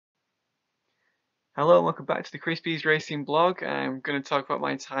Hello and welcome back to the CPRacing blog. I'm going to talk about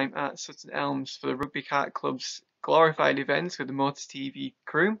my time at Sutton Elms for the Rugby Kart Club's glorified event with the Motors TV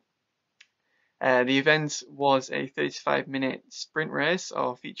crew. The event was a 35-minute sprint race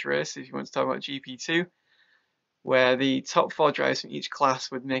or feature race if you want to talk about GP2, where the top 4 drivers from each class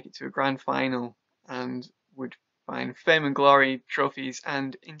would make it to a grand final and would find fame and glory, trophies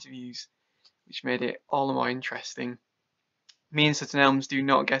and interviews, which made it all the more interesting. Me and Sutton Elms do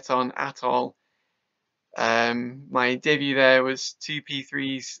not get on at all. My debut there was 2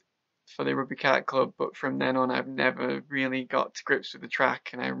 P3s for the Rugby Kart Club, but from then on I've never really got to grips with the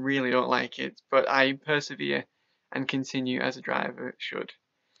track and I really don't like it, but I persevere and continue as a driver should.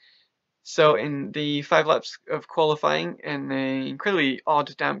 So in the 5 laps of qualifying in the incredibly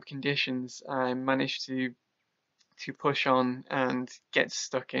odd damp conditions, I managed to push on and get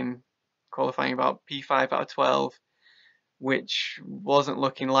stuck in qualifying about P5 out of 12, which wasn't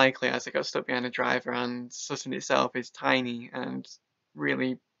looking likely as I got stuck behind a driver, and Sutton itself is tiny and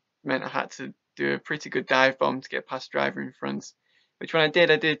really meant I had to do a pretty good dive bomb to get past the driver in front, which when I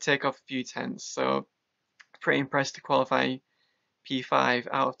did take off a few tenths, so pretty impressed to qualify P5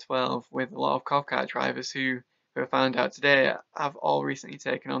 out of 12 with a lot of kart drivers who I found out today have all recently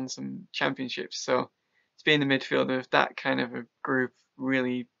taken on some championships, so to be in the midfield of that kind of a group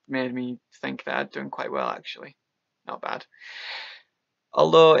really made me think that I'd done quite well actually. Not bad.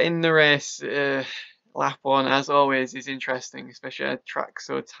 Although in the race, lap 1, as always, is interesting, especially a track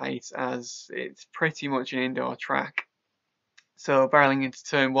so tight as it's pretty much an indoor track. So barreling into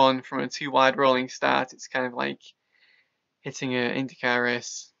turn 1 from a 2 wide rolling start, it's kind of like hitting an IndyCar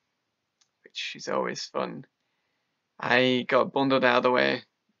race, which is always fun. I got bundled out of the way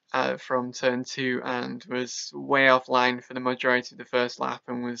from turn 2 and was way offline for the majority of the first lap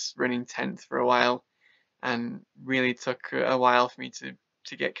and was running 10th for a while, and really took a while for me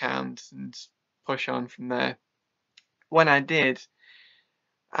to get calmed and push on from there. When I did,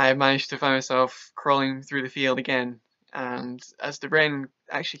 I managed to find myself crawling through the field again, and as the rain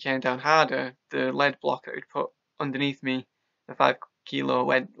actually came down harder, the lead block that we'd put underneath me, the 5 kilo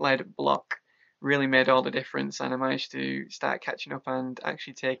lead block, really made all the difference, and I managed to start catching up and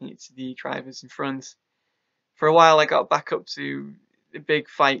actually taking it to the drivers in front. For a while I got back up to the big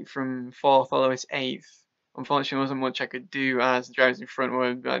fight from 4th all the way to 8th. Unfortunately, there wasn't much I could do as the drivers in front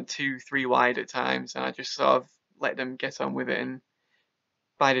were like 2-3 wide at times, and I just sort of let them get on with it and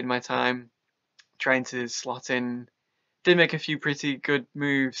bided my time, trying to slot in. Did make a few pretty good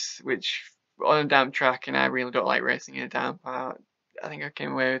moves, which on a damp track, and I really don't like racing in a damp. I think I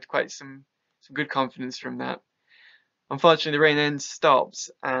came away with quite some good confidence from that. Unfortunately, the rain then stopped,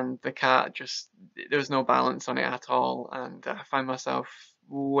 and the kart there was no balance on it at all, and I find myself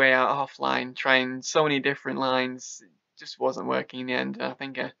way out offline, trying so many different lines. It just wasn't working in the end. I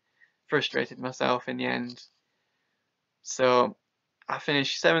think I frustrated myself in the end. So I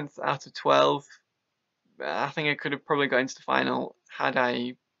finished 7th out of 12. I think I could have probably got into the final had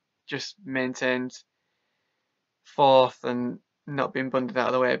I just maintained 4th and not been bundled out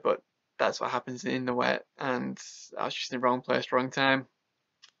of the way, but that's what happens in the wet, and I was just in the wrong place, wrong time.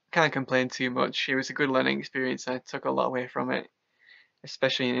 Can't complain too much. It was a good learning experience. I took a lot away from it,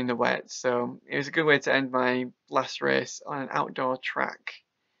 especially in the wet. So it was a good way to end my last race on an outdoor track.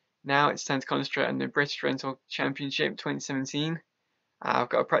 Now it's time to concentrate on the British Rental Championship 2017. I've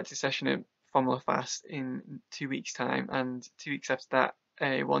got a practice session at Formula Fast in 2 weeks' time, and 2 weeks after that,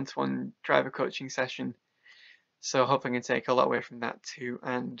 a one-to-one driver coaching session. So I hope I can take a lot away from that too,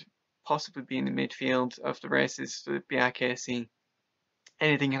 and possibly be in the midfield of the races for the RKC.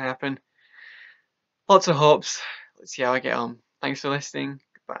 Anything can happen. Lots of hopes. Let's see how I get on. Thanks for listening.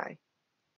 Goodbye.